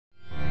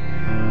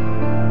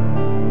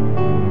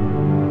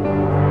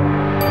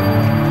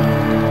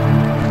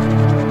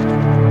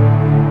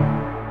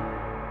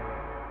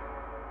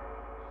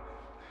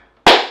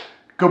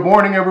Good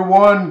morning,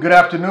 everyone. Good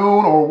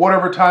afternoon, or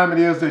whatever time it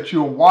is that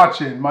you're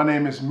watching. My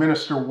name is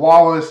Minister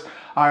Wallace.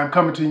 I am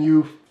coming to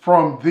you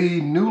from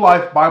the New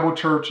Life Bible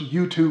Church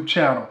YouTube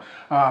channel.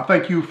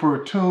 Thank you for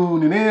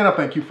tuning in. I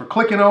thank you for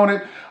clicking on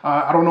it.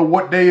 I don't know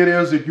what day it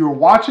is that you're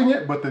watching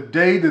it, but the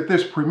day that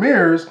this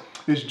premieres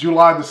is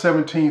July the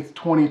 17th,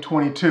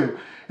 2022.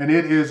 And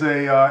it is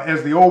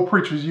as the old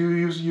preachers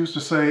used to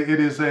say,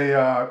 it's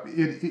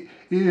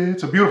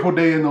a beautiful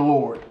day in the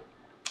Lord.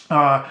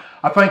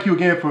 I thank you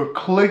again for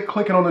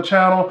clicking on the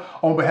channel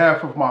on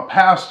behalf of my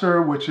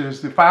pastor, which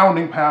is the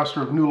founding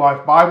pastor of New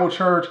Life Bible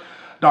Church,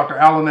 Dr.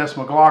 Alan S.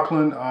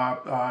 McLaughlin.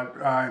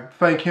 I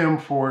thank him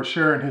for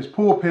sharing his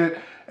pulpit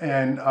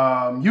and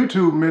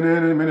YouTube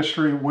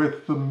ministry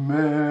with the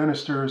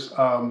ministers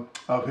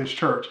of his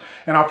church.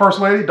 And our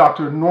First Lady,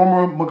 Dr.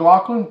 Norma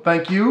McLaughlin,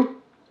 thank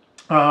you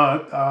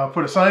for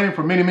the same,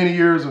 for many, many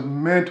years of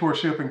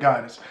mentorship and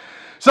guidance.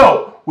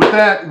 So with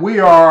that,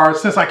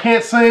 since I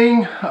can't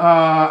sing,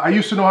 I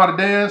used to know how to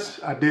dance,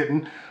 I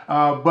didn't,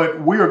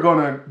 but we are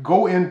going to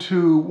go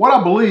into what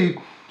I believe,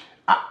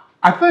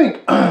 I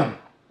think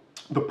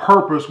the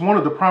purpose, one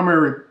of the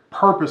primary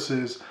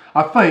purposes,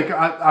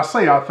 I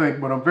say I think,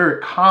 but I'm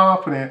very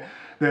confident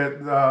that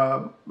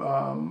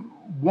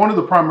one of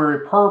the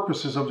primary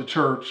purposes of the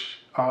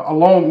church,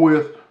 along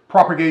with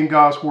propagating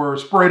God's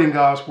word, spreading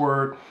God's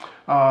word,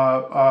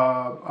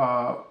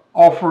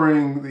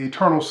 offering the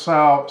eternal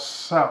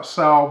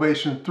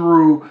salvation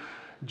through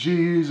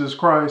Jesus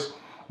Christ.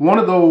 One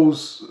of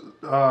those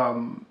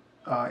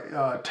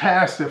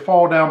tasks that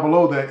fall down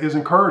below that is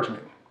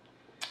encouragement,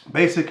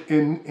 basic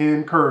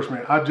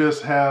encouragement. I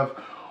just have,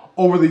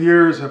 over the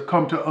years, have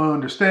come to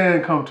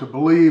understand, come to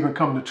believe, and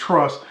come to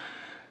trust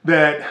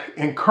that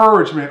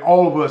encouragement,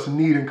 all of us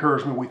need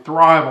encouragement. We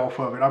thrive off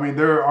of it. I mean,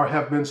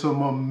 have been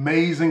some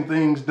amazing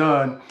things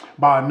done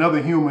by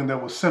another human that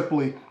was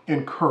simply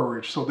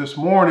encouraged. So this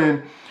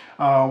morning,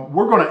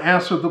 we're going to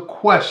answer the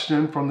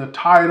question from the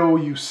title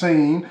you've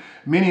seen.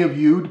 Many of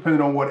you,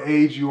 depending on what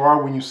age you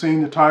are, when you've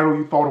seen the title,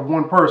 you thought of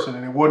one person,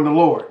 and it wasn't the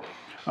Lord.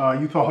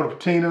 You thought of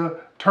Tina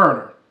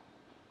Turner.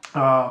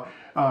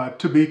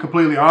 To be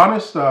completely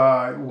honest,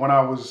 when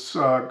I was,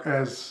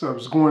 as I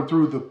was going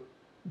through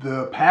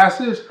the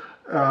passage,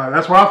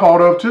 that's what I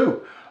thought of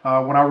too.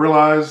 When I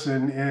realized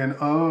and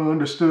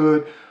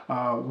understood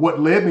what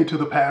led me to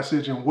the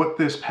passage and what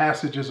this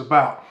passage is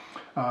about.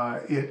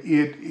 That's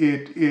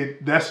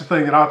the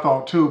thing that I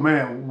thought too,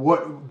 man,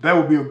 that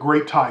would be a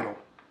great title.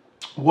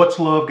 What's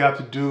love got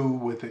to do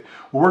with it?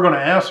 Well, we're going to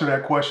answer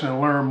that question and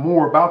learn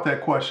more about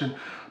that question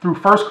through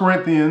 1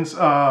 Corinthians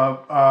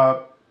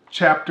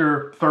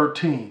chapter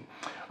 13.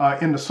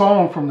 In the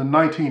song from the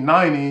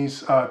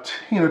 1990s,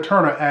 Tina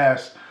Turner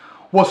asked,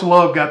 what's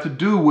love got to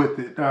do with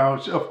it?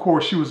 Of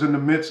course, she was in the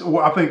midst,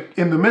 well, I think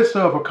in the midst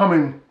of a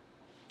coming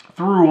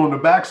through on the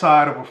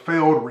backside of a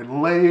failed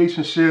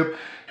relationship,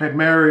 had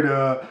married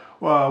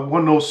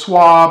one of those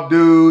swab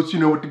dudes,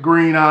 with the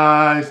green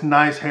eyes,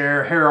 nice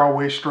hair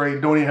always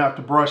straight, don't even have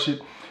to brush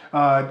it,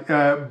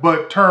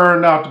 but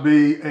turned out to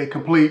be a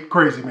complete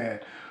crazy man.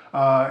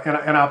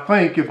 And I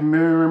think, if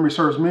memory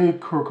serves me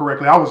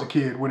correctly, I was a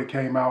kid when it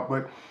came out,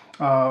 but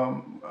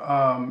well,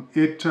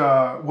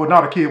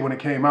 not a kid when it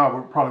came out,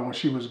 but probably when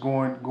she was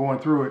going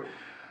through it.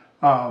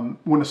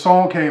 When the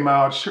song came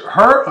out,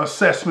 her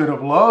assessment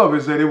of love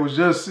is that it was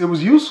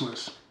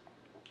useless.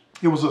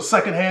 It was a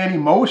secondhand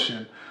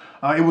emotion.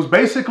 It was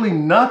basically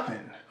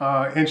nothing.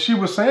 And she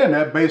was saying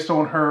that based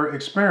on her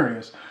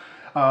experience.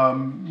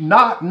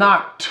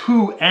 Not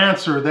to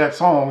answer that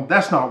song,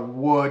 that's not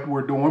what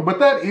we're doing, but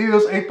that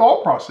is a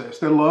thought process,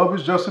 that love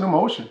is just an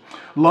emotion.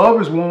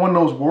 Love is one of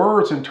those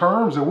words and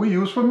terms that we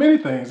use for many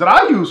things, that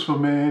I use for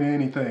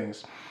many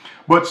things.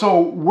 But so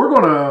we're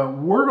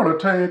gonna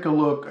take a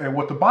look at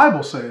what the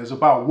Bible says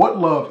about what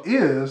love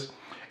is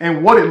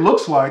and what it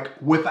looks like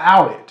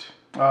without it.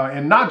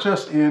 And not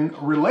just in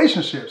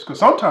relationships, because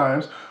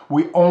sometimes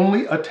we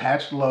only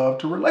attach love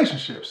to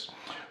relationships.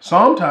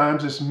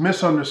 Sometimes it's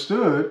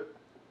misunderstood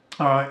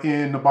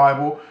in the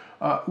Bible.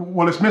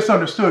 Well, it's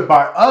misunderstood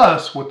by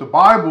us what the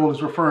Bible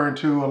is referring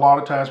to a lot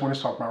of times when it's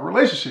talking about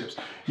relationships.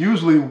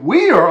 Usually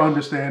we are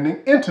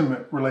understanding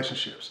intimate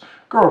relationships,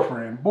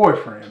 girlfriend,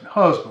 boyfriend,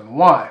 husband,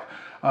 wife,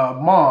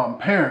 mom,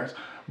 parents.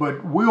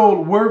 But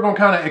we're going to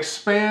kind of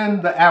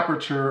expand the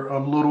aperture a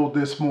little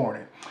this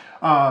morning.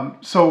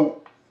 So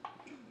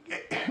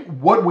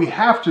what we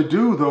have to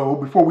do, though,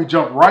 before we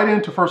jump right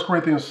into 1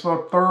 Corinthians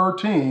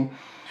 13,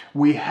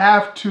 we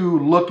have to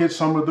look at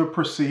some of the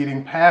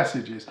preceding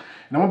passages.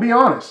 And I'm going to be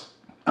honest,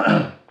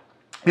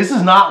 this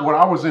is not what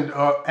I was in,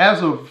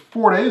 as of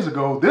 4 days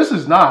ago, this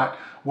is not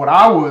what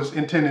I was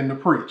intending to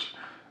preach.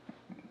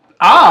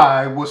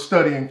 I was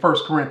studying 1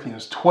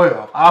 Corinthians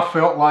 12. I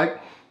felt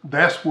like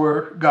that's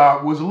where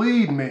God was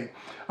leading me.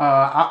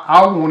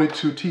 I wanted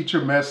to teach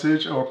a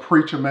message or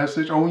preach a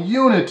message on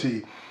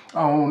unity,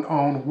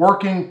 on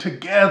working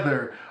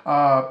together,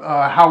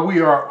 how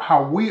we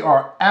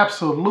are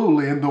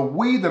absolutely, and the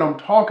we that I'm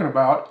talking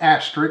about,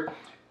 asterisk,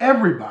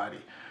 everybody.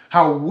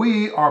 how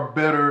we are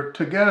better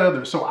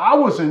together. So I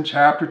was in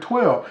chapter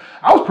 12.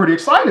 I was pretty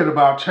excited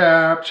about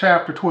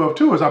chapter 12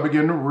 too as I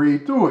began to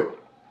read through it.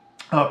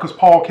 Because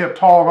Paul kept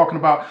talking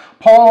about,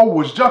 Paul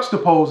was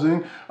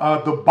juxtaposing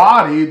the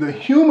body, the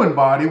human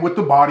body, with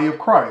the body of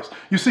Christ.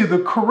 You see, the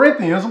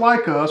Corinthians,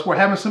 like us, were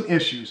having some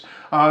issues.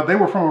 They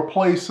were from a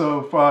place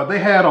of, they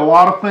had a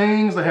lot of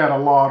things, they had a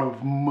lot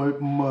of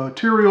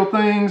material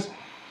things,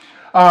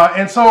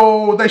 and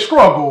so they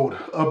struggled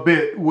a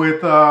bit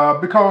with,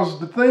 because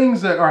the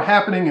things that are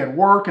happening at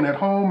work and at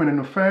home and in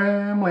the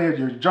family, at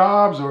your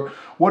jobs or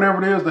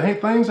whatever it is, the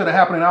things that are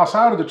happening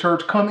outside of the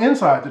church come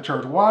inside the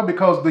church. Why?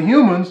 Because the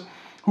humans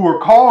who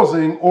are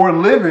causing or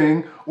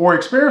living or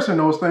experiencing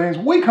those things,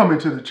 we come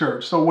into the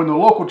church. So when the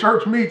local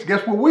church meets,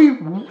 guess what we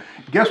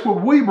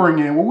bring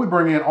in? Well, we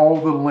bring in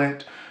all the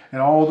lint and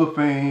all the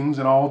things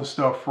and all the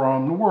stuff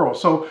from the world.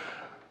 So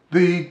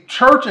the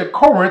church at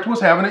Corinth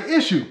was having an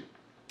issue.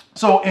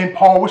 So, and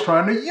Paul was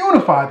trying to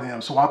unify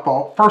them. So I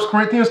thought 1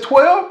 Corinthians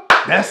 12,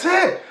 that's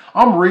it.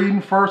 I'm reading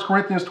 1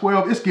 Corinthians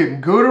 12. It's getting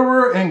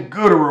gooder and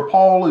gooder.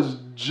 Paul is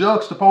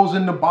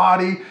juxtaposing the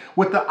body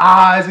with the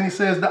eyes, and he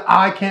says the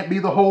eye can't be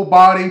the whole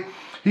body.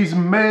 He's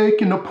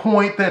making the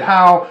point that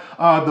how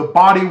the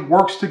body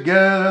works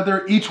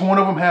together. Each one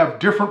of them have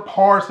different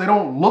parts. They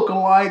don't look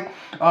alike.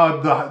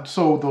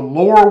 So the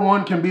lower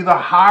one can be the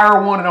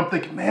higher one. And I'm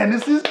thinking, man,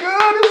 this is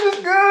good. This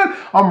is good.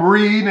 I'm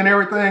reading and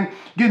everything,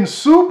 getting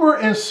super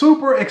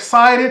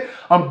excited.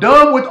 I'm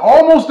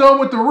almost done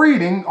with the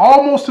reading,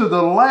 almost to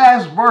the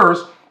last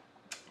verse.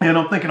 And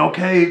I'm thinking,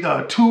 okay,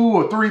 2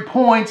 or 3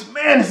 points.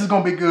 Man, this is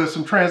going to be good.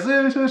 Some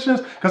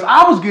transitions, because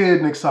I was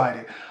getting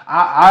excited.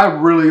 I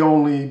really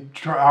only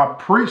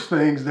preach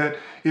things that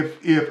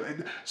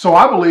so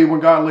I believe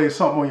when God lays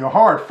something on your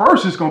heart,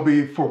 first it's going to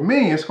be for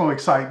me, it's going to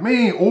excite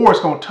me, or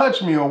it's going to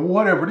touch me, or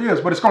whatever it is,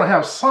 but it's going to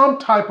have some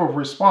type of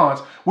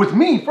response with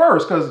me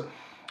first, because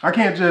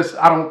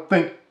I don't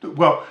think,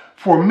 well,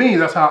 for me,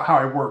 that's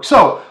how it works.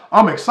 So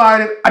I'm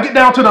excited. I get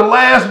down to the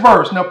last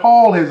verse. Now,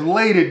 Paul has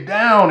laid it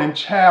down in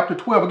chapter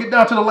 12. I get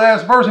down to the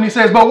last verse and he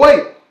says, but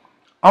wait,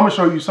 I'm going to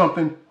show you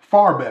something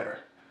far better.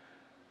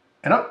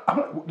 And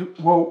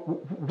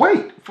well,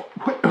 wait,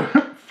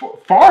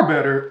 far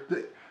better.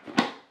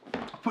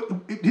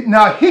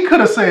 Now, he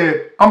could have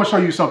said, I'm going to show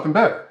you something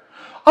better.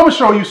 I'm going to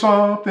show you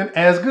something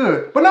as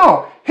good. But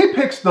no, he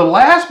picks the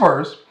last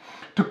verse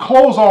to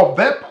close off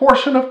that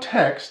portion of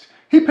text.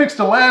 He picks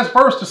the last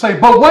verse to say,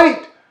 but wait,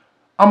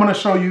 I'm going to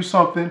show you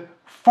something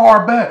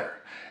far better.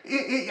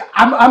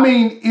 I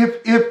mean,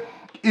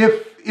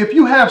 if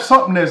you have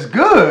something that's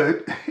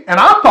good, and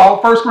I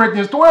thought 1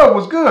 Corinthians 12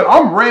 was good,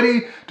 I'm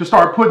ready to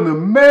start putting the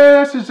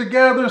message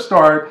together,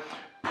 start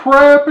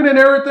prepping and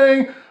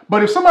everything.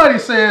 But if somebody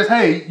says,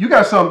 hey, you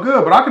got something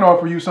good, but I can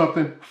offer you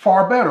something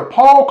far better.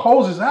 Paul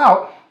closes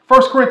out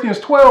 1 Corinthians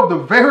 12, the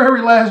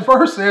very last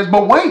verse says,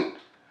 but wait,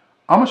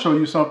 I'm going to show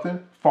you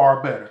something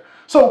far better.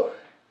 So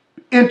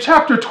in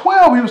chapter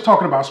 12, he was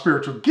talking about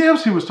spiritual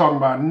gifts. He was talking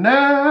about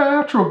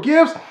natural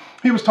gifts.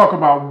 He was talking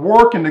about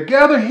working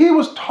together. He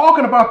was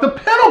talking about the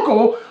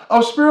pinnacle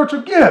of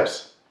spiritual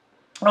gifts.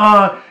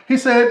 He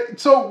said,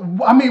 so,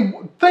 I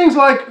mean, things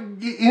like,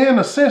 in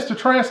a sense, to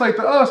translate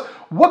to us,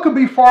 what could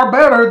be far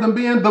better than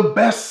being the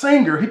best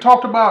singer? He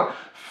talked about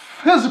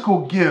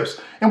physical gifts.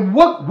 And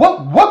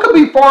what could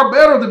be far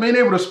better than being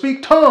able to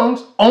speak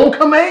tongues on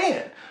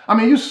command? I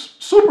mean, you're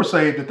super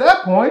saved at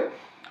that point.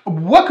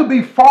 What could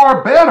be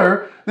far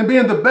better than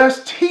being the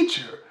best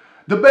teacher,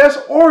 the best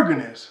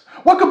organist?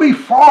 What could be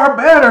far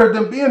better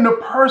than being the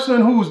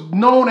person who's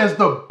known as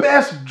the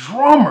best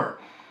drummer,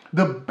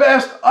 the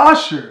best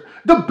usher,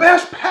 the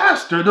best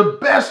pastor, the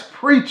best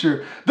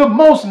preacher, the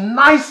most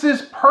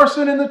nicest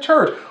person in the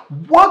church?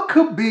 What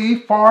could be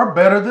far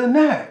better than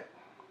that?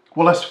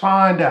 Well, let's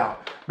find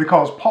out,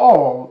 because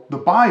Paul, the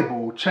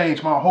Bible,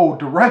 changed my whole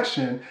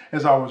direction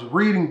as I was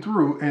reading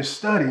through and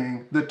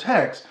studying the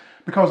text.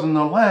 Because in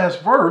the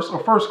last verse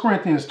of 1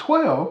 Corinthians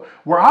 12,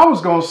 where I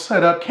was going to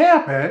set up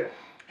camp at,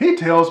 he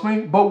tells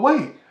me, but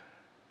wait,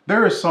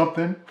 there is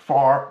something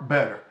far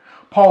better.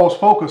 Paul's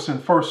focus in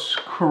 1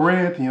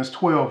 Corinthians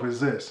 12 is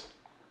this.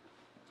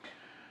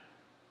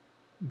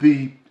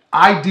 The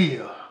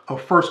idea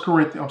of Paul's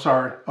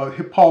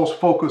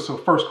focus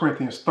of 1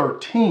 Corinthians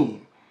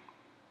 13,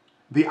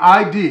 the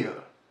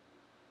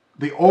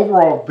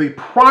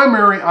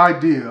primary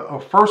idea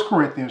of 1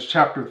 Corinthians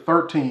chapter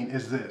 13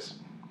 is this.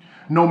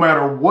 No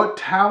matter what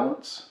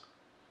talents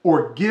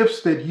or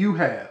gifts that you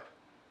have,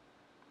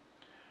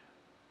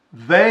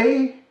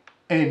 they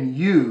and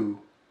you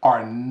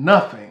are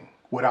nothing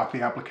without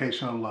the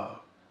application of love.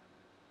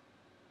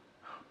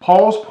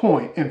 Paul's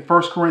point in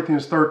 1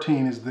 Corinthians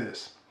 13 is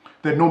this,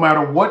 that no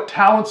matter what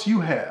talents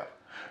you have,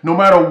 no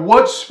matter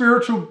what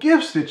spiritual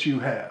gifts that you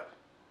have,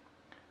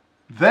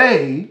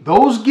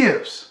 those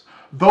gifts,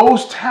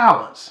 those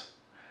talents,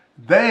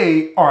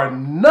 they are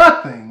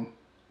nothing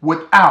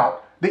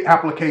without the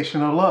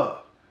application of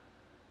love.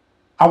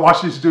 I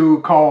watched this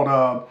dude called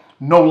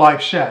No Life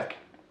Shaq.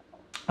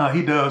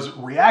 He does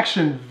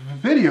reaction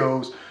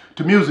videos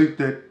to music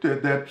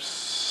that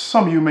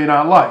some of you may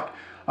not like.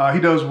 He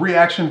does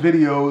reaction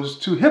videos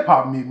to hip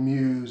hop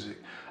music.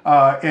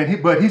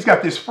 But he's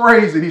got this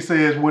phrase that he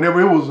says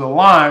whenever it was a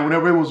line,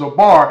 whenever it was a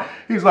bar,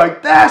 he's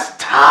like, that's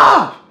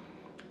tough.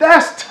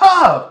 That's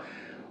tough.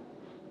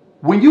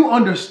 When you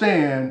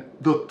understand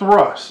the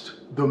thrust,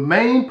 the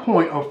main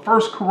point of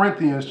 1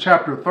 Corinthians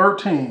chapter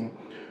 13,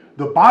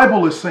 the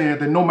Bible is saying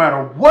that no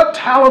matter what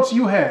talents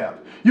you have,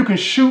 you can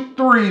shoot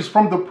threes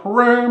from the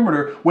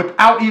perimeter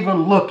without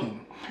even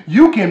looking.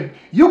 You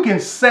can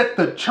set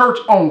the church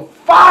on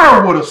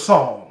fire with a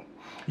song.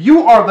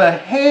 You are the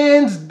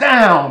hands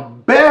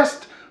down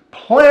best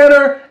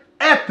planner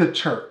at the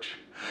church.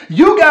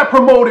 You got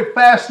promoted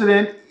faster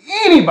than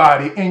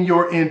anybody in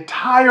your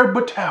entire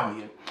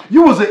battalion.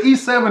 You was an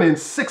E7 in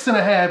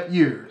 6.5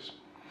 years.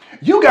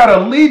 You got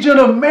a Legion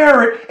of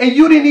Merit and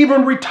you didn't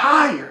even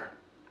retire.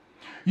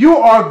 You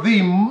are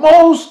the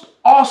most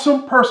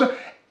awesome person.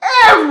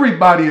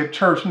 Everybody at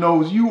church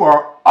knows you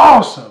are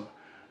awesome.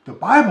 The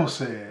Bible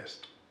says,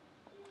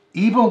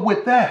 even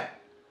with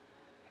that,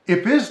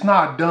 if it's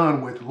not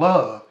done with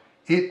love,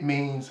 it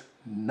means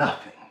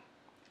nothing.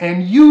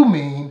 And you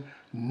mean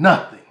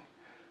nothing.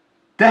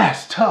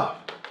 That's tough.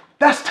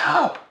 That's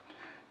tough.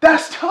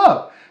 That's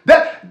tough.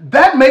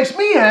 That makes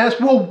me ask,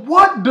 well,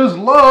 what does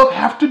love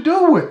have to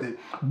do with it?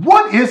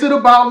 What is it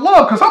about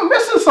love? Because I'm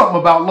missing something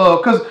about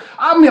love. Because,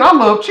 I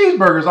love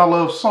cheeseburgers. I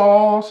love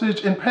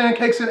sausage and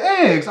pancakes and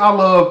eggs. I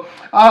love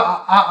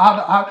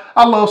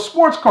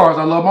sports cars.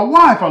 I love my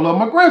wife. I love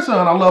my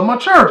grandson. I love my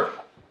church.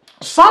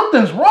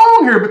 Something's wrong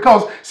here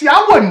because, see,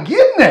 I wasn't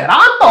getting that.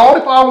 I thought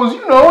if I was,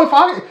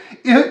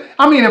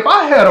 if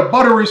I had a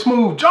buttery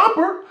smooth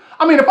jumper,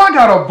 if I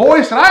got a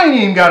voice that I ain't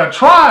even got to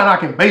try and I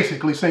can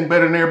basically sing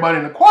better than everybody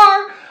in the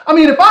choir,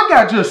 if I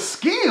got just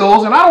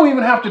skills and I don't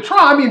even have to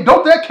try,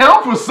 don't that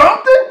count for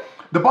something?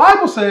 The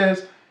Bible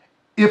says,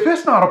 if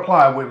it's not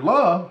applied with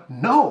love,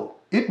 no,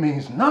 it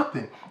means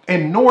nothing.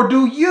 And nor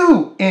do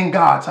you in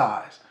God's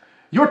eyes.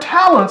 Your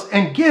talents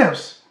and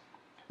gifts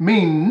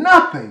mean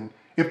nothing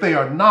if they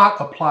are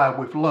not applied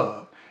with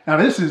love. Now,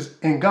 this is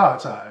in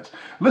God's eyes.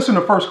 Listen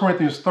to 1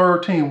 Corinthians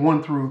 13,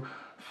 1 through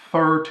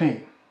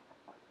 13.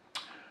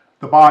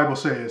 The Bible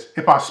says,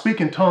 if I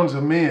speak in tongues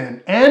of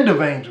men and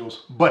of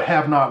angels, but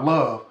have not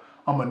love,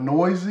 I'm a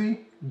noisy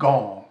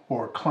gong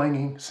or a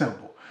clanging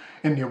cymbal.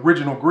 In the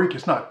original Greek,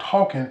 it's not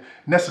talking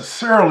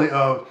necessarily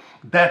of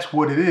that's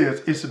what it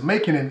is. It's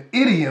making an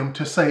idiom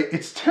to say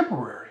it's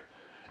temporary.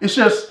 It's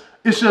just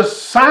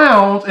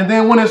sounds, and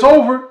then when it's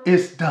over,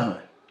 it's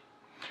done.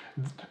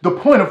 The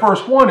point of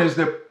verse 1 is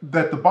that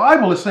the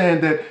Bible is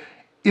saying that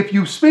if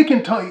you speak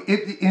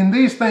in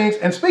these things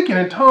and speaking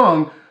in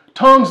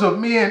tongues of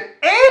men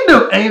and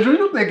of angels,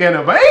 you're thinking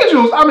of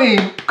angels.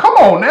 Come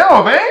on now,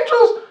 of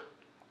angels.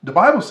 The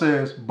Bible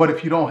says, but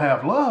if you don't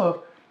have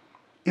love,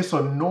 it's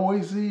a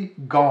noisy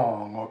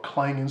gong or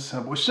clanging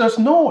cymbal. It's just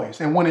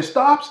noise. And when it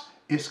stops,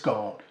 it's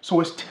gone. So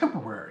it's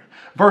temporary.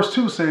 Verse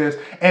 2 says,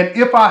 and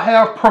if I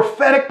have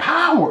prophetic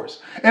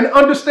powers and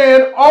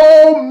understand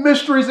all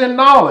mysteries and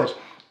knowledge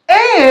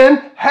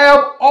and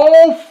have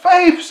all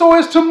faith so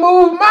as to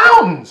move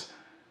mountains,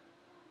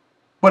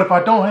 but if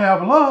I don't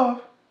have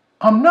love,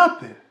 I'm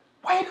nothing.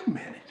 Wait a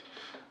minute.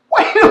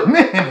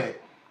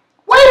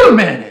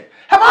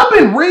 Have I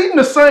been reading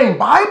the same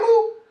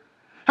Bible?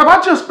 Have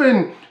I just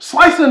been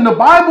slicing the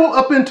Bible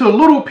up into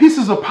little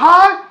pieces of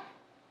pie?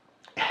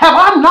 Have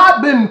I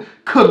not been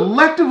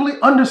collectively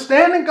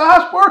understanding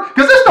God's word?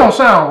 Because this don't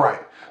sound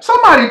right.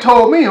 Somebody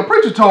told me, a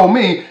preacher told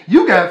me,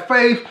 you got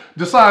faith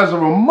the size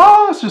of a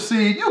mustard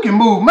seed. You can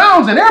move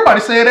mountains. And everybody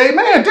said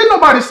amen. Didn't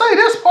nobody say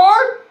this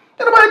part?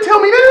 Didn't nobody tell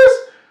me this?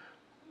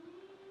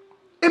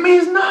 It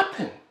means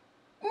nothing.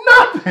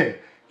 Nothing.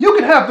 You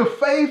can have the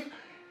faith.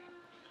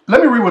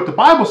 Let me read what the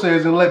Bible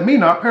says and let me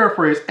not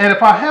paraphrase. And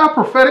if I have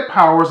prophetic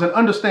powers and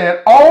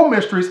understand all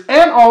mysteries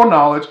and all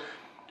knowledge,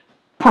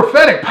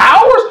 prophetic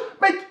powers?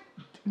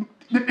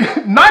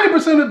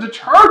 90% of the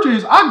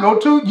churches I go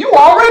to, you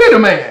already the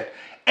man.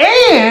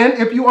 And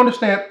if you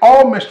understand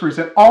all mysteries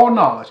and all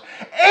knowledge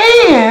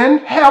and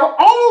have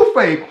all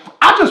faith,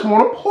 I just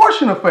want a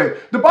portion of faith.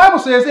 The Bible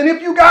says, and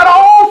if you got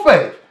all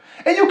faith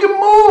and you can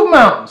move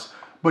mountains,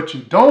 but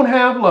you don't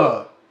have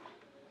love,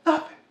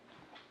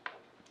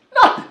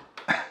 nothing.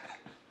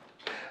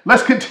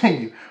 Let's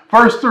continue.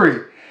 Verse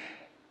 3.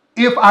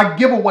 If I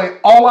give away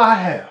all I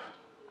have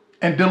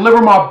and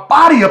deliver my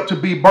body up to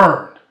be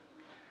burned.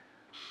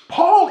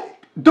 Paul,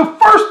 the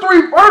first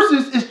 3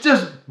 verses is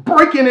just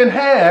breaking in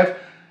half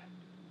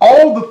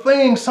all the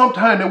things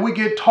sometimes that we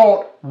get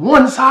taught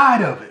one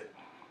side of it.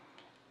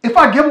 If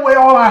I give away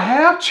all I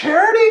have,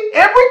 charity,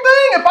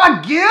 everything, if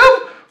I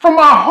give from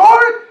my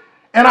heart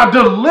and I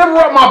deliver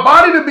up my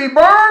body to be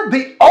burned,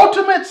 the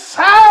ultimate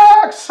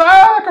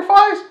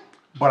sacrifice,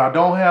 but I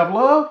don't have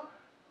love,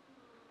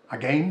 I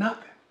gain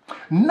nothing.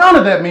 None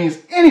of that means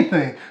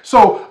anything.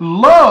 So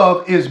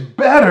love is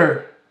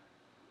better,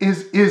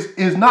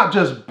 is not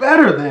just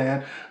better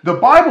than. The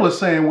Bible is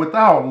saying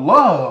without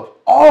love,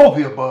 all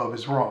the above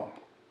is wrong.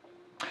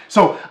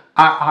 So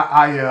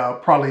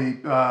Probably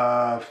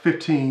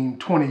 15,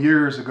 20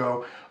 years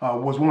ago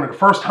was one of the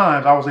first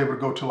times I was able to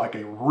go to like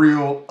a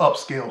real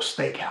upscale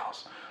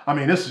steakhouse. I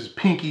mean, this is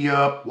pinky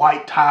up,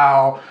 white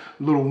towel,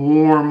 little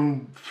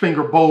warm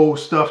finger bowl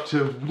stuff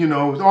to, you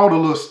know, all the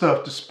little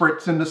stuff, the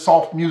spritz and the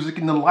soft music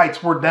and the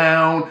lights were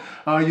down.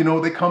 You know,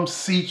 they come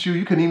seat you.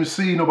 You couldn't even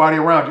see nobody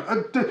around you.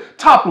 The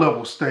top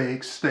level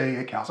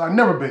steakhouse. I've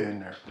never been in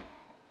there.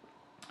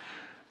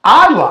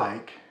 I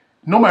like,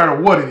 no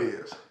matter what it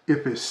is,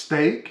 if it's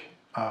steak,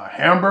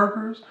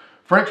 hamburgers,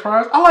 French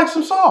fries, I like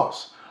some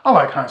sauce. I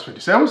like Heinz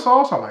 57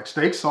 sauce. I like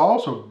steak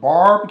sauce or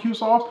barbecue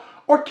sauce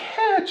or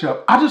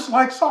ketchup. I just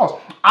like sauce.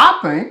 I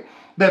think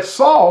that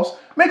sauce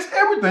makes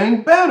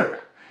everything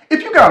better.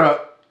 If you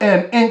got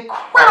an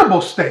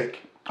incredible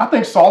steak, I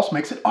think sauce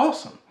makes it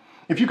awesome.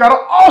 If you got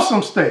an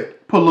awesome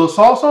steak, put a little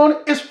sauce on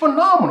it, it's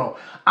phenomenal.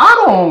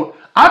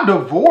 I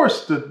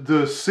divorce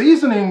the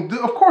seasoning.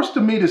 Of course,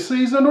 the meat is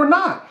seasoned or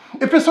not.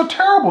 If it's a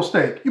terrible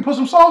steak, you put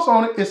some sauce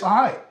on it, it's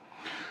all right.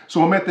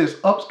 So I'm at this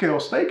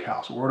upscale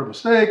steakhouse. Word of a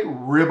steak,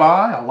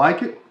 ribeye, I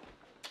like it.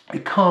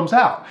 It comes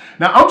out.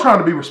 Now I'm trying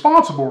to be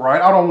responsible, right?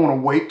 I don't want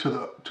to wait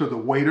till the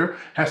waiter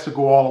has to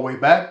go all the way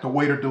back. The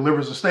waiter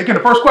delivers the steak. And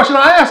the first question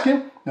I ask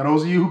him, now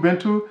those of you who've been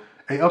to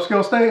a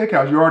upscale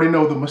steakhouse, you already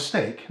know the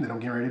mistake that I'm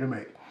getting ready to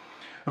make.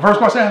 The first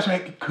question I asked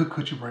him,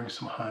 could you bring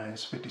some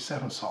Heinz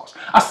 57 sauce?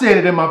 I said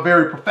it in my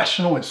very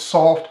professional and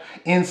soft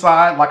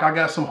inside, like I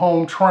got some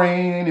home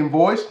training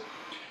voice.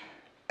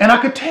 And I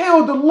could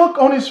tell the look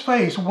on his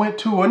face went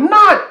to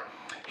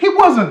he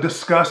wasn't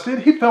disgusted.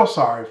 He felt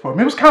sorry for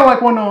me. It was kind of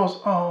like one of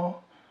those, oh,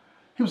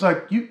 he was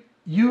like, you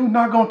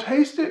not gonna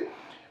taste it?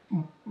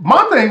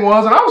 My thing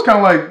was, and I was kind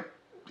of like,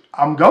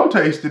 I'm gonna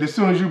taste it as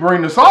soon as you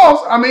bring the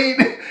sauce. I mean,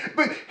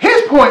 but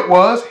his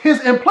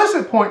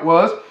implicit point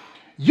was,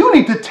 you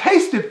need to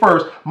taste it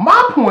first.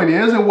 My point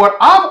is, and what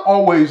I've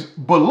always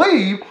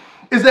believed,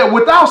 is that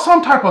without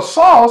some type of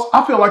sauce,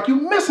 I feel like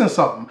you're missing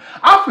something.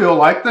 I feel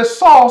like the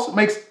sauce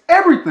makes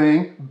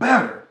everything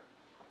better.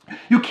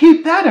 You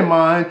keep that in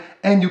mind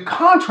and you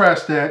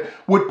contrast that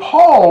with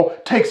Paul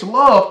takes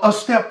love a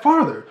step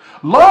further.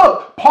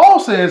 Paul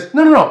says,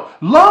 no.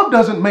 Love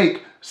doesn't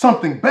make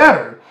something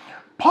better.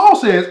 Paul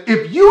says,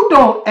 if you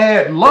don't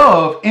add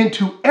love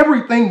into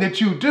everything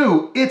that you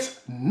do,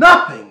 it's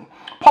nothing.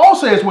 Paul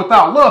says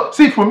without love,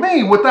 see for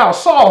me, without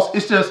sauce,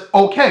 it's just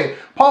okay.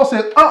 Paul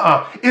says,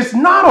 it's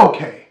not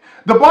okay.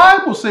 The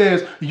Bible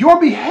says your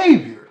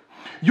behavior,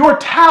 your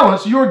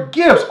talents, your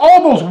gifts,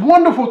 all those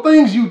wonderful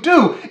things you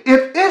do,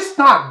 if it's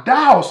not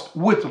doused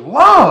with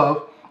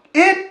love,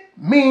 it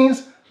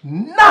means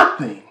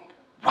nothing.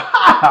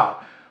 Wow.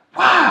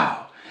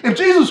 If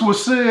Jesus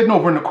was sitting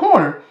over in the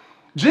corner,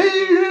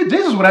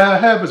 Jesus would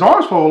have his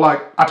arms folded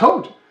like, I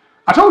told you.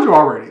 I told you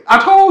already. I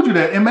told you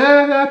that in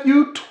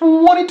Matthew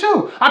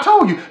 22. I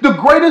told you the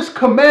greatest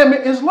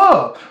commandment is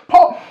love.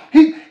 Paul,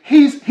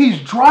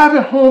 he's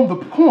driving home the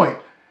point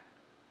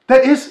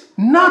that it's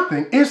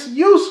nothing. It's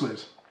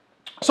useless.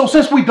 So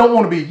since we don't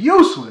want to be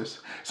useless,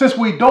 since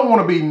we don't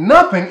want to be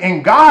nothing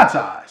in God's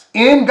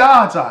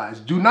eyes,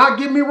 do not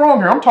get me wrong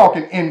here. I'm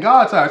talking in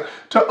God's eyes.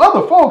 To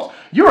other folks,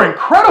 you're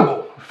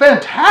incredible,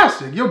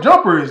 fantastic. Your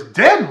jumper is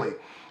deadly.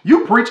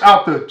 You preach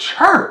out the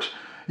church.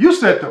 You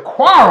set the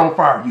choir on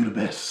fire. You the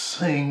best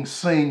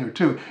singer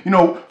too. You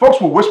know, folks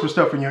will whisper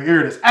stuff in your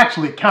ear that's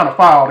actually kind of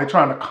foul. They're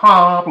trying to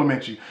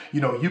compliment you. You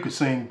know, you could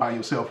sing by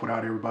yourself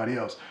without everybody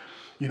else.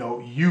 You know,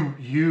 you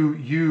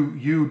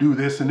do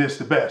this and this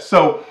the best.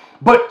 So,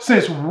 but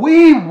since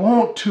we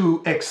want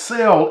to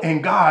excel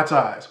in God's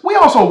eyes, we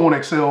also want to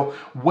excel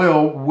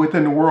well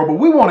within the world, but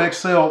we want to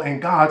excel in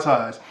God's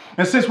eyes.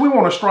 And since we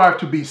want to strive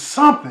to be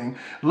something,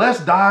 let's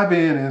dive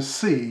in and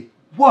see,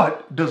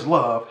 what does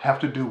love have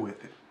to do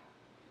with it?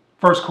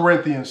 1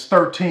 Corinthians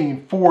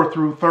 13, 4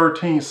 through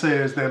 13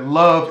 says that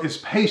love is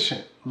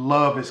patient,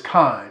 love is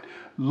kind,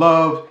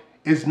 love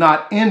is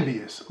not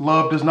envious,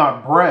 love does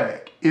not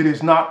brag, it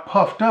is not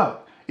puffed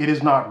up, it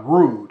is not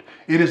rude,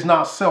 it is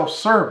not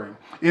self-serving,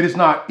 it is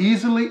not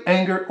easily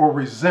angered or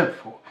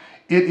resentful,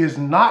 it is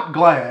not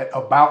glad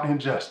about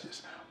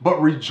injustice,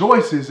 but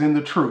rejoices in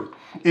the truth.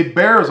 It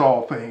bears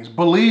all things,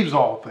 believes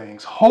all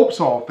things, hopes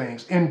all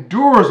things,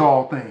 endures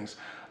all things.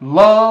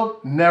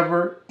 Love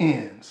never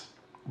ends.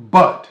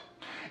 But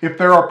if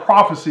there are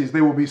prophecies,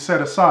 they will be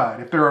set aside.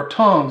 If there are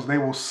tongues, they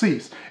will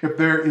cease. If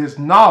there is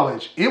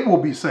knowledge, it will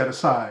be set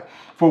aside.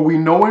 For we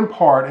know in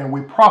part and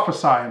we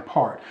prophesy in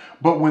part.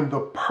 But when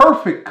the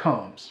perfect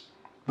comes,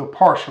 the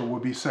partial will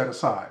be set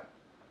aside.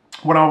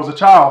 When I was a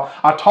child,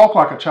 I talked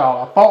like a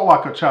child. I thought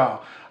like a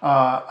child.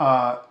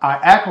 I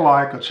act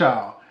like a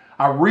child.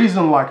 I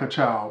reasoned like a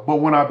child. But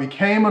when I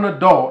became an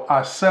adult,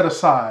 I set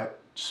aside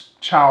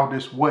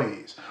childish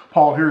ways.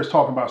 Paul here is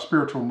talking about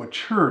spiritual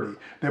maturity.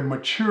 They're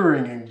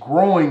maturing and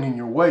growing in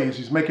your ways.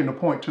 He's making the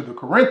point to the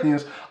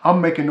Corinthians. I'm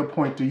making the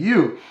point to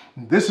you.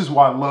 This is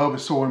why love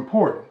is so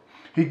important.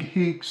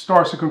 He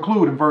starts to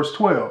conclude in verse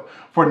 12.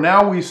 For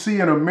now we see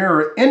in a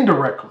mirror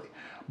indirectly,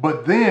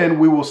 but then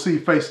we will see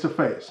face to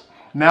face.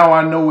 Now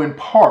I know in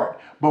part,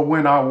 but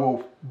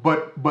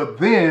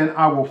then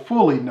I will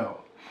fully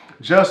know,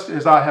 just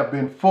as I have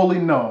been fully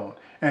known.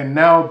 And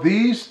now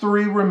these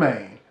three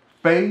remain: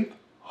 faith,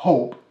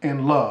 hope,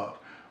 and love.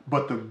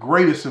 But the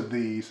greatest of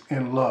these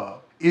in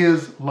love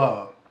is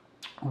love.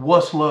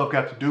 What's love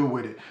got to do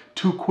with it?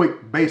 Two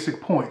quick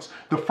basic points.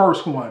 The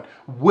first one,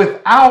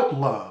 without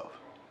love,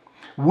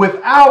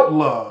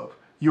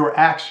 your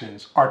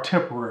actions are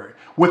temporary.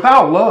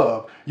 Without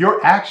love,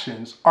 your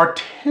actions are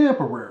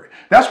temporary.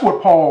 That's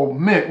what Paul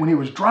meant when he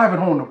was driving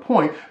home the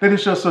point that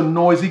it's just a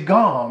noisy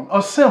gong,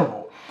 a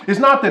cymbal. It's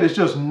not that it's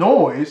just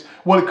noise.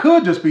 Well, it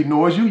could just be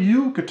noise.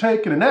 You could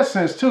take it in that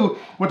sense too.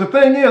 But the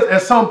thing is,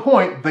 at some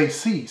point, they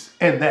cease,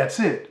 and that's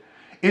it.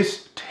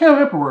 It's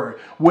temporary.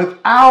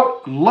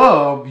 Without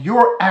love,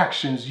 your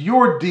actions,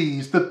 your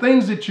deeds, the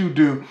things that you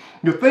do,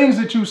 the things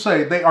that you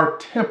say, they are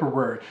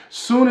temporary.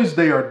 Soon as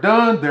they are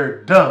done,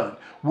 they're done.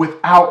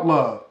 Without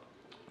love.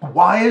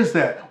 Why is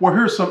that? Well,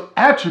 here's some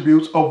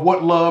attributes of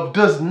what love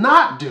does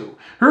not do.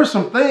 Here's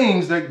some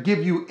things that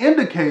give you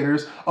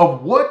indicators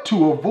of what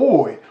to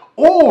avoid,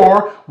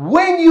 or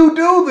when you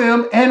do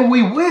them, and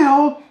we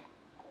will,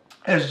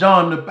 as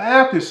John the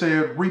Baptist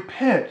said,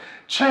 repent,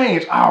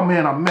 change. Oh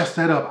man, I messed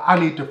that up. I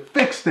need to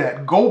fix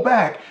that. Go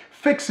back,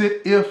 fix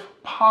it if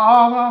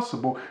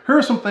possible. Here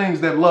are some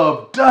things that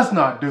love does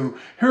not do.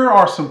 Here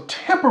are some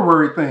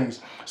temporary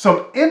things,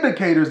 some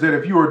indicators that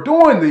if you are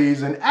doing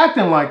these and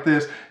acting like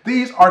this,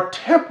 these are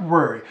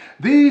temporary.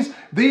 These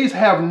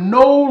have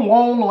no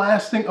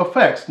long-lasting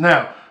effects.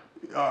 Now,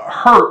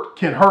 hurt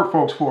can hurt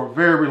folks for a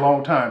very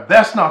long time.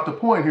 That's not the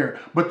point here.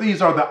 But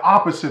these are the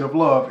opposite of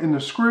love. In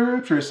the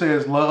scripture, it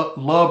says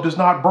love does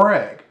not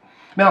brag.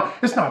 Now,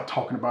 it's not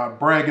talking about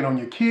bragging on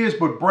your kids,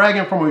 but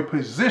bragging from a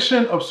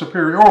position of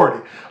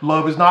superiority.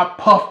 Love is not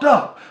puffed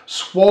up,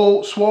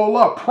 swole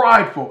up,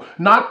 prideful.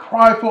 Not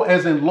prideful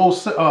as in low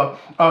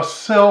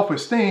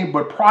self-esteem,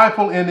 but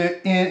prideful in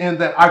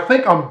that I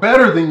think I'm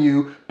better than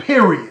you,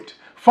 period.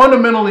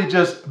 Fundamentally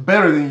just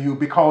better than you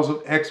because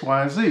of X,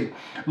 Y, and Z.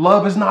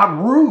 Love is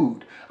not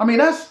rude. I mean,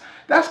 that's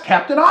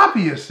Captain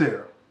Obvious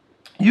there.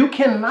 You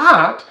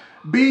cannot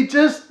be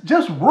just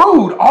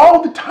rude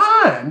all the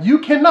time. You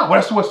cannot.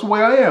 Well, that's the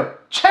way I am.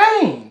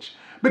 Change,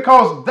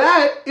 because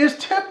that is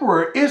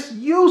temporary. It's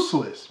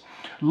useless.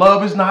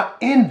 Love is not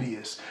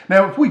envious.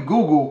 Now, if we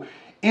Google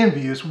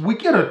envious, we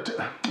get a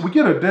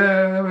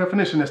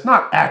definition that's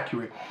not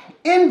accurate.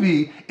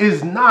 Envy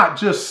is not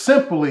just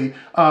simply,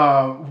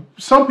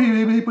 some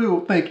people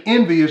think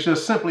envy is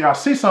just simply, I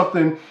see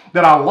something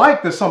that I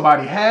like that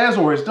somebody has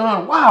or has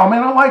done. Wow,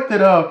 man, I like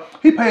that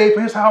he paid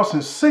for his house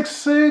in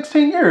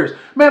 16 years.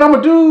 Man, I'm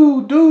gonna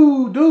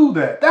do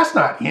that. That's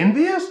not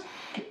envious.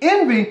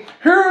 Envy,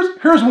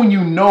 here's when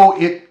you know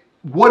it,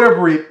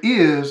 whatever it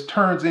is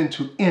turns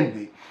into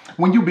envy.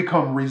 When you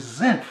become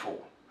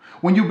resentful,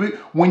 when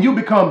you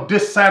become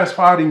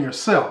dissatisfied in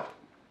yourself.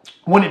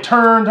 When it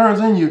turns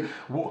in you,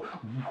 what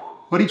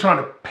are you trying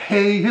to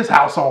pay his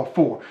house off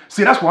for?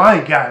 See, that's why I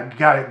ain't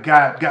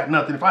got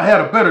nothing. If I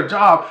had a better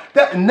job,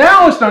 that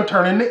now it's done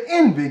turn into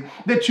envy,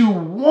 that you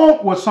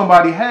want what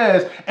somebody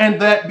has, and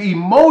that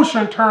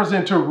emotion turns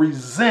into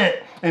resent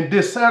and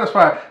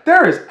dissatisfied.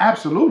 There is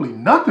absolutely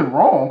nothing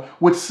wrong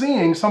with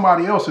seeing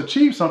somebody else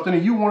achieve something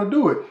and you want to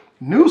do it.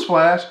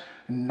 Newsflash,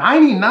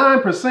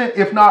 99%,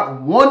 if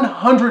not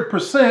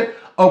 100%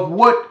 of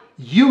what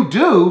you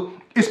do,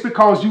 it's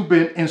because you've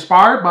been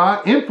inspired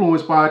by,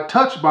 influenced by,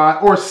 touched by,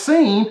 or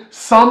seen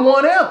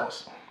someone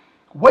else.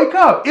 Wake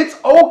up. It's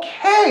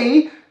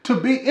okay to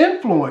be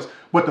influenced.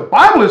 What the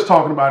Bible is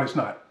talking about is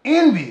not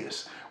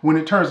envious. When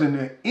it turns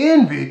into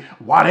envy,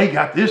 why they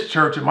got this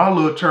church and my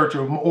little church,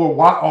 or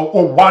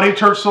why their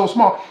church so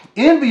small.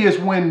 Envy is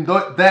when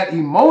that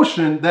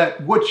emotion, that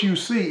what you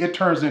see, it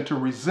turns into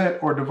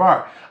resent or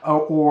desire,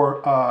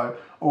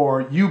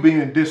 or you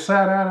being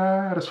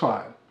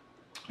dissatisfied.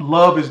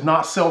 Love is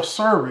not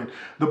self-serving.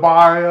 The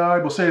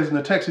Bible says in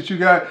the text that you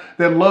got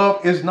that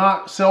love is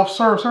not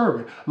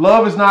self-serving.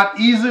 Love is not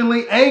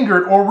easily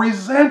angered or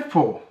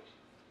resentful.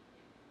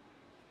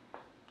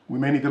 We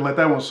may need to let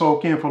that one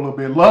soak in for a little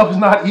bit. Love is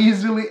not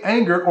easily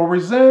angered or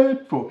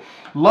resentful.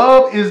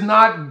 Love is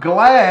not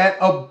glad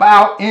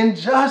about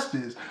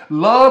injustice.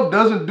 Love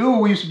doesn't do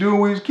what we used to do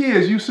when we was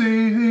kids. You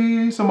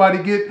see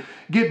somebody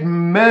get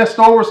messed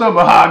over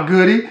something,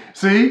 goody.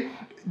 See,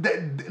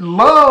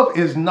 love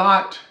is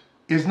not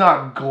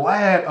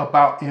glad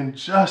about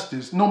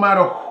injustice, no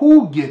matter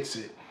who gets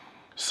it.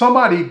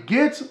 Somebody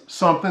gets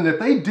something that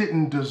they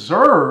didn't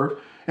deserve,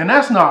 and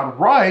that's not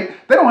right.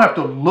 They don't have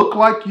to look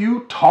like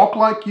you, talk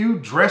like you,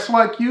 dress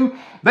like you.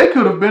 They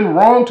could have been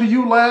wrong to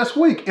you last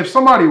week. If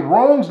somebody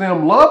wrongs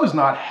them, love is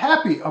not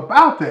happy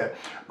about that.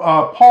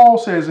 Paul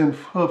says in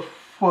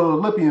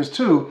Philippians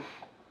 2,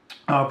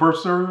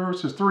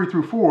 verses 3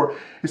 through 4,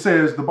 it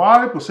says, the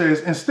Bible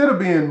says, instead of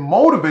being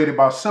motivated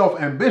by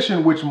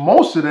self-ambition, which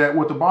most of that,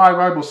 what the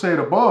Bible said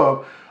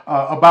above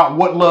about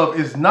what love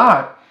is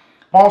not,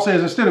 Paul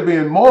says, instead of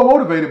being more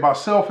motivated by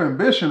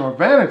self-ambition or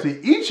vanity,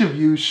 each of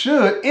you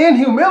should, in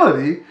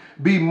humility,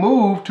 be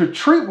moved to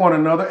treat one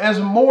another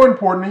as more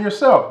important than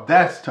yourself.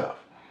 That's tough.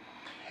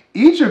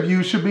 Each of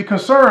you should be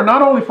concerned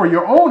not only for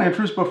your own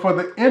interests, but for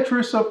the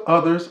interests of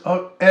others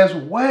as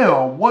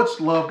well. What's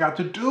love got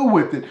to do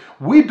with it?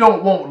 We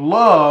don't want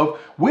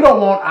love. We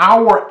don't want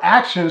our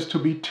actions to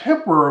be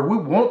temporary. We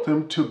want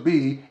them to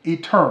be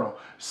eternal.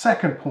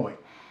 Second point,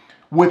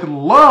 with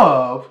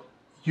love,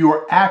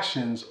 your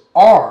actions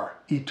are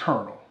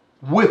eternal.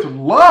 With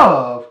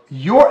love,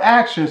 your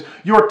actions,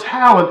 your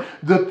talent,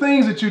 the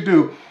things that you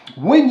do,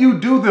 when you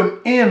do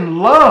them in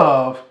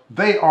love,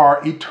 they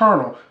are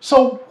eternal.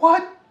 So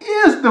what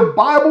is the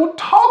Bible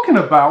talking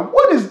about?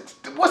 What's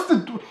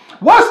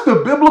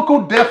the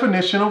biblical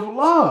definition of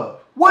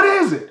love? What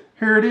is it?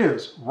 Here it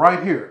is,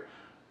 right here.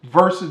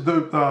 Verses,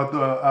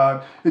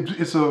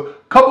 it's a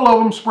couple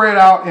of them spread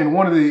out in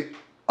one of the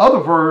other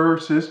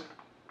verses,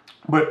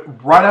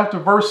 but right after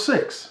verse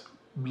 6,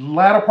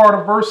 latter part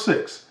of verse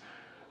 6,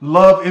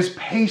 love is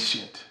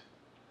patient.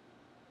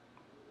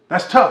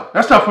 That's tough.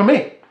 That's tough for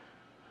me.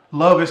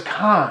 Love is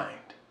kind.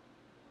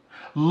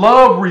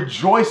 Love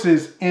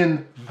rejoices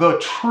in the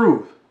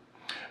truth.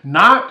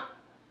 Not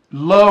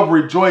love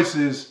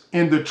rejoices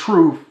in the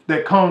truth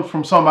that comes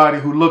from somebody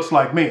who looks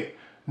like me.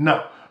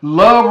 No.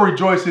 Love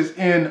rejoices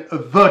in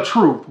the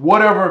truth.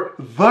 Whatever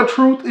the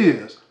truth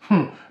is.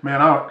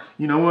 Man,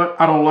 you know what?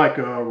 I don't like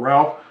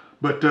Ralph,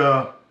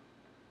 but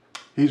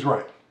he's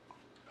right.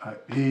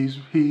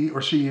 He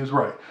or she is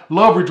right.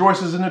 Love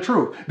rejoices in the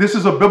truth. This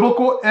is a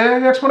biblical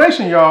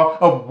explanation, y'all,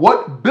 of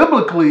what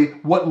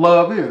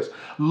love is.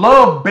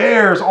 Love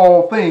bears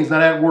all things. Now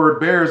that word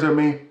bears, I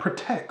mean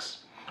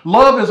protects.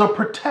 Love is a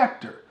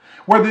protector.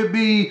 Whether it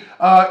be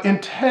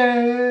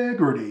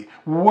integrity,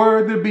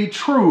 whether it be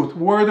truth,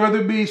 whether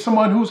it be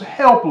someone who's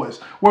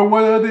helpless, or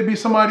whether it be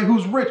somebody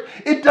who's rich,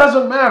 it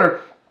doesn't matter.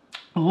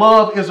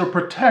 Love is a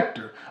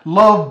protector.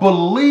 Love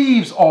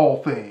believes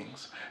all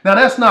things. Now,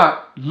 that's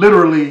not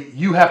literally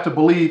you have to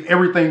believe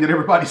everything that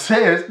everybody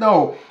says.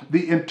 No,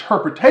 the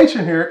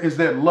interpretation here is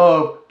that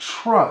love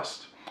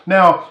trusts.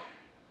 Now,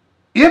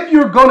 if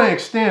you're going to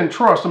extend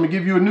trust, I'm going to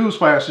give you a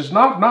newsflash. It's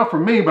not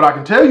from me, but I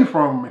can tell you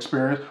from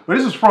experience, but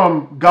this is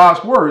from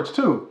God's words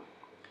too.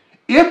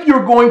 If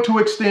you're going to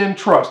extend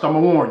trust, I'm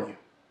going to warn you,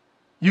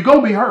 you're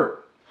going to be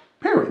hurt,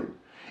 period.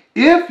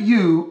 If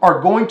you are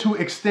going to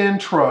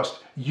extend trust,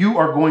 you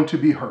are going to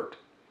be hurt,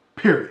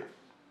 period.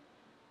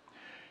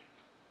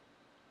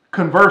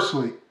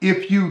 Conversely,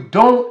 if you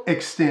don't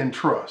extend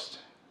trust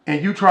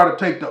and you try to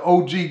take the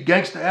OG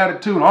gangster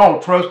attitude, I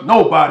don't trust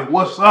nobody,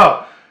 what's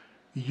up?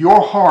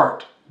 Your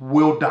heart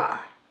will die.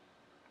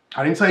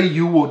 I didn't say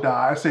you will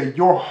die. I said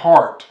your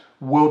heart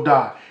will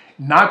die.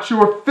 Not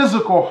your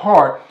physical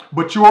heart,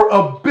 but your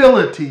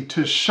ability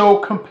to show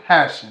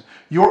compassion,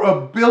 your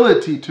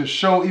ability to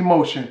show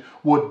emotion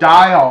will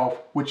die off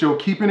with your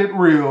keeping it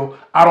real,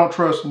 I don't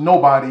trust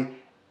nobody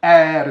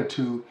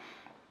attitude.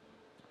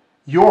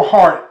 Your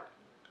heart,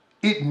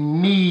 it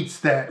needs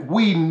that.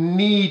 We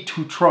need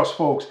to trust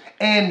folks.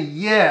 And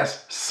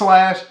yes,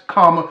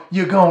 /,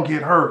 you're going to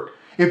get hurt.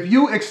 If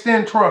you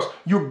extend trust,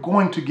 you're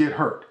going to get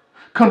hurt.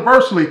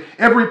 Conversely,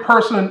 every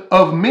person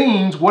of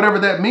means, whatever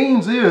that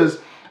means is,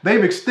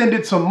 they've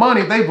extended some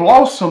money, they've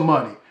lost some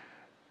money.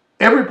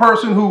 Every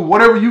person who,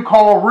 whatever you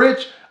call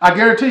rich, I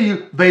guarantee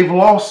you, they've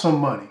lost some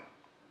money.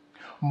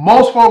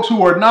 Most folks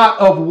who are not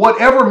of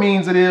whatever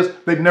means it is,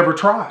 they've never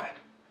tried.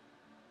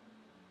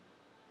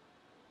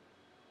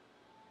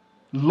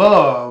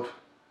 Love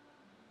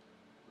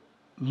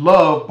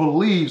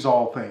believes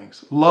all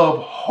things. Love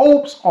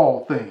hopes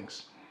all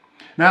things.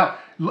 Now,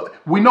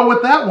 we know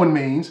what that one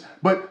means,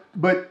 but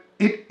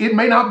it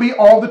may not be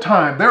all the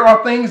time. There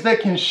are things that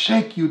can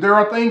shake you. There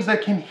are things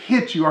that can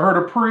hit you. I heard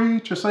a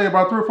preacher say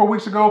about 3 or 4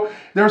 weeks ago,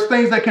 there's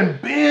things that can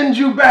bend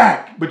you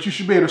back, but you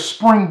should be able to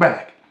spring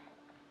back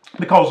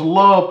because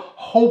love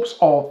hopes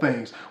all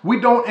things. We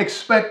don't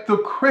expect the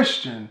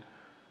Christian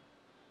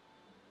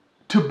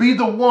to be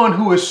the one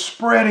who is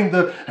spreading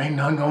the, ain't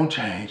nothing gonna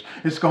change.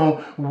 It's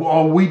gonna,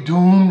 are we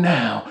doomed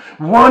now?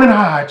 Run and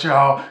hide,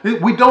 y'all.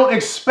 We don't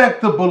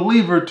expect the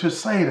believer to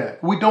say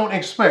that. We don't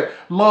expect.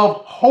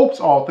 Love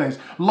hopes all things.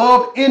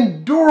 Love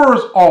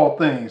endures all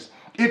things.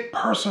 It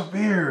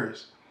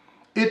perseveres.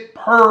 It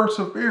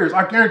perseveres.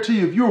 I guarantee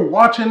you, if you're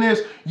watching this,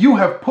 you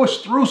have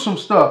pushed through some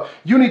stuff.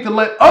 You need to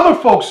let other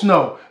folks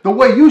know the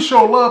way you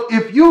show love.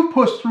 If you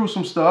push through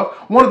some stuff,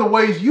 one of the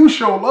ways you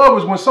show love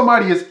is when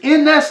somebody is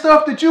in that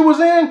stuff that you was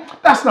in.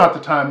 That's not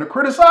the time to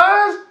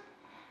criticize.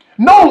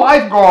 No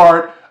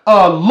lifeguard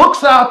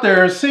looks out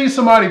there and sees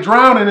somebody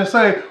drowning and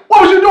say,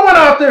 what was you doing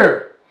out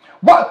there?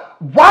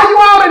 Why you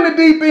out in the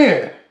deep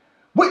end?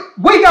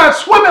 We got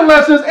swimming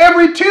lessons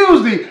every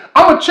Tuesday.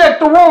 I'm going to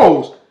check the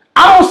roles.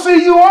 I don't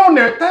see you on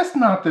there. That's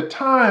not the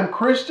time,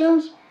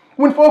 Christians.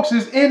 When folks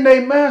is in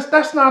their mess,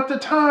 that's not the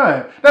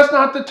time. That's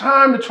not the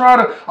time to try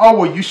to, oh,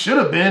 well, you should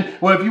have been.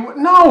 Well, if you,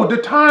 no, the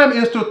time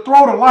is to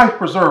throw the life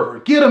preserver.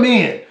 Get them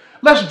in.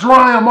 Let's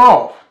dry them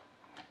off.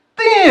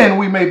 Then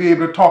we may be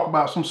able to talk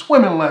about some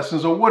swimming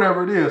lessons or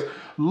whatever it is.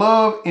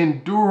 Love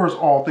endures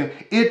all things.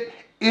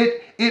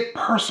 It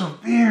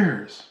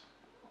perseveres.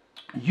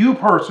 You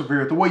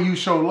persevere. The way you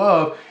show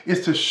love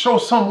is to show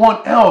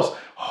someone else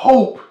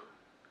hope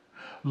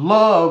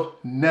Love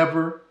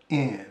never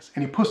ends.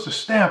 And he puts the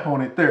stamp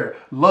on it there.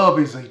 Love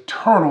is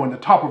eternal. In the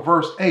top of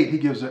verse 8, he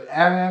gives an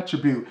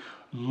attribute.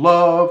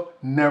 Love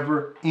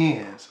never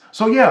ends.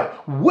 So yeah,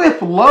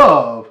 with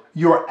love,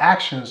 your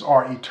actions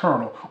are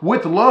eternal.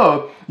 With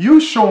love, you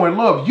showing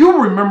love.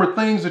 You remember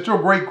things that your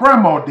great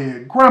grandma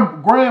did,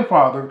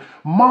 grandfather,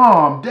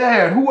 mom,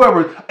 dad,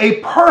 whoever,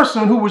 a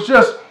person who was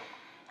just,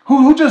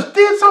 who just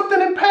did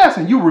something in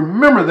passing. You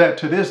remember that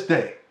to this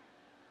day.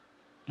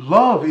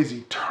 Love is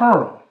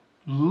eternal.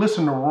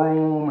 Listen to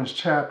Romans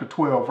chapter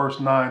 12, verse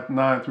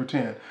 9 through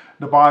 10.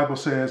 The Bible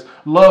says,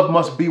 love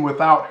must be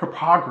without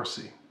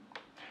hypocrisy.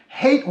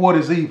 Hate what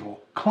is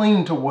evil.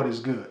 Cling to what is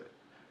good.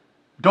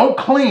 Don't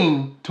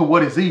cling to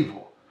what is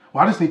evil.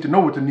 Well, I just need to know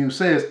what the news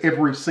says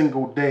every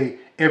single day,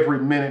 every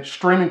minute,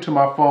 streaming to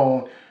my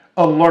phone,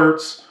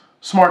 alerts,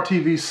 smart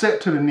TV set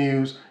to the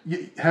news.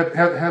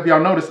 Have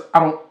y'all noticed?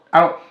 I don't,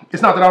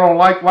 it's not that I don't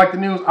like the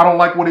news. I don't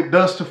like what it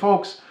does to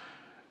folks.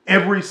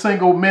 Every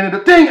single minute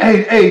of thing.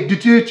 Hey,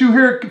 did you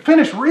hear it?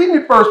 Finish reading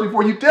it first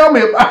before you tell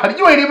me about it.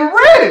 You ain't even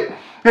read it.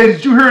 Hey,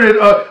 did you hear it?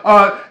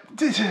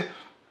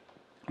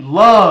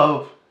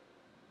 Love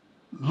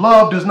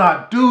does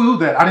not do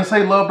that. I didn't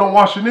say love don't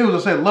watch the news. I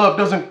said love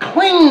doesn't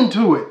cling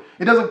to it.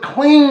 It doesn't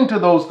cling to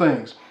those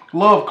things.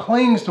 Love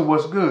clings to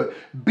what's good.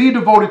 Be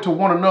devoted to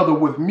one another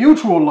with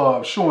mutual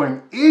love,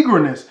 showing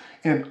eagerness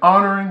in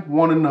honoring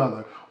one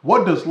another.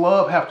 What does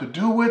love have to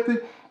do with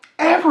it?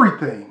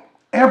 Everything.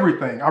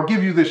 Everything. I'll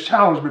give you this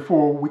challenge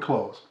before we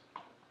close.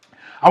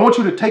 I want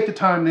you to take the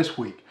time this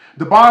week.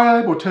 The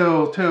Bible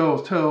tells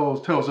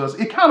us,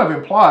 it kind of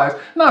implies,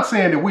 not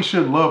saying that we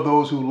should love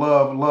those who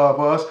love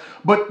us,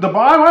 but the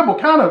Bible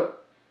kind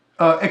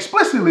of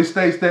explicitly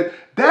states that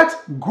that's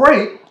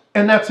great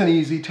and that's an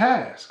easy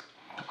task.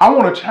 I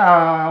want to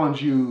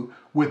challenge you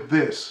with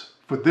this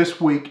for this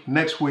week,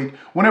 next week,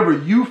 whenever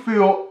you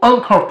feel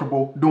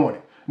uncomfortable doing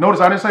it.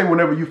 Notice I didn't say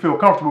whenever you feel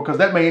comfortable, because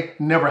that may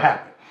never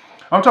happen.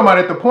 I'm talking about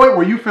at the point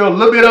where you feel a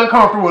little bit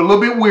uncomfortable, a little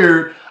bit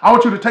weird. I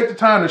want you to take the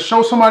time to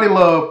show somebody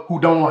love who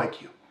don't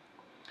like you.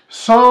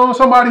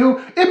 Somebody who,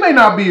 it may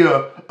not be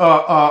a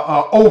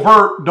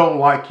overt don't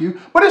like you,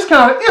 but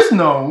it's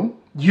known,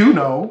 you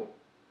know,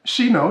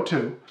 she know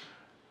too.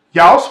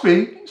 Y'all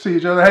speak, see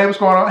each other. Hey, what's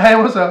going on? Hey,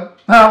 what's up?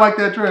 I like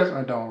that dress.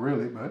 I don't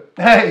really, but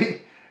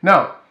hey,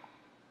 no.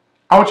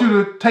 I want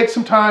you to take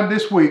some time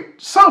this week,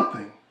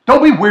 something.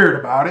 Don't be weird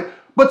about it,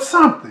 but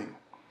something.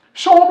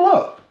 Show them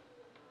love.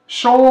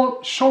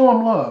 Show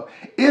them love.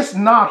 It's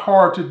not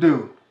hard to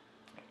do.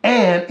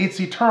 And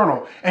it's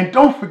eternal. And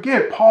don't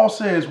forget, Paul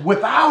says,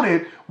 without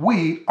it,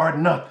 we are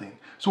nothing.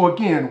 So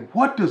again,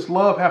 what does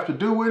love have to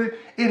do with it?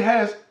 It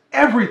has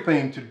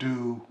everything to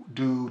do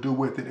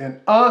with it.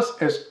 And us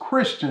as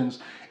Christians,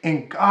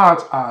 in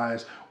God's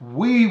eyes,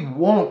 we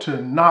want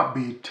to not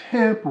be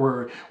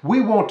temporary.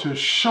 We want to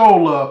show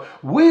love.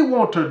 We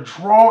want to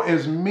draw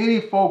as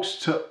many folks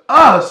to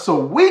us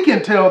so we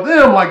can tell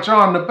them, like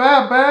John the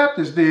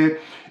Baptist did,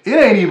 it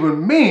ain't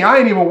even me. I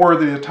ain't even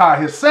worthy to tie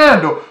his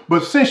sandal.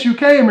 But since you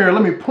came here,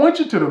 let me point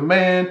you to the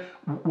man.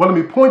 Well, let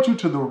me point you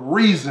to the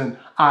reason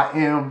I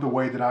am the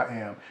way that I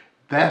am.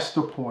 That's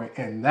the point,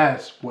 and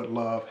that's what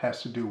love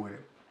has to do with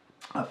it.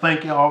 I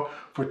thank y'all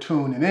for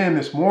tuning in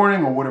this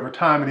morning or whatever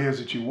time it is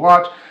that you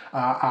watch.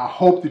 I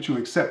hope that you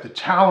accept the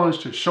challenge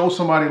to show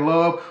somebody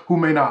love who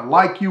may not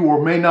like you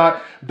or may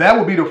not. That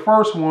would be the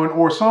first one,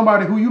 or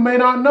somebody who you may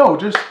not know.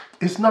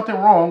 It's nothing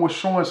wrong with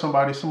showing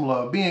somebody some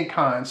love, being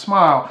kind,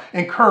 smile,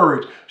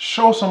 encourage,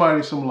 show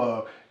somebody some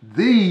love.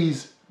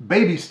 These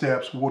baby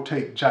steps will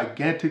take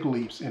gigantic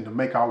leaps and to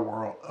make our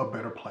world a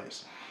better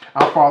place.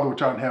 Our Father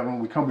which art in heaven,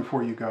 we come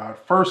before you, God,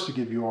 first to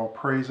give you all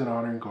praise and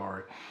honor and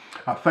glory.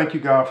 I thank you,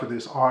 God, for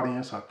this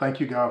audience. I thank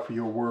you, God, for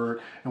your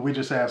word. And we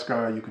just ask,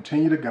 God, you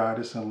continue to guide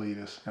us and lead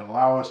us and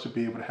allow us to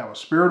be able to have a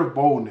spirit of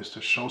boldness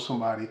to show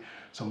somebody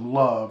some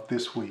love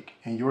this week.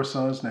 In your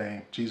son's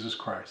name, Jesus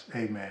Christ.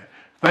 Amen.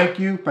 Thank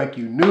you. Thank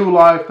you, New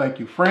Life. Thank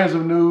you, friends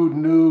of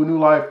New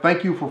Life.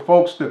 Thank you for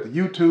folks that the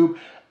YouTube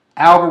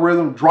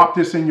algorithm dropped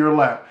this in your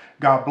lap.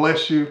 God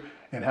bless you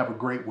and have a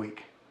great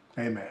week.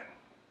 Amen.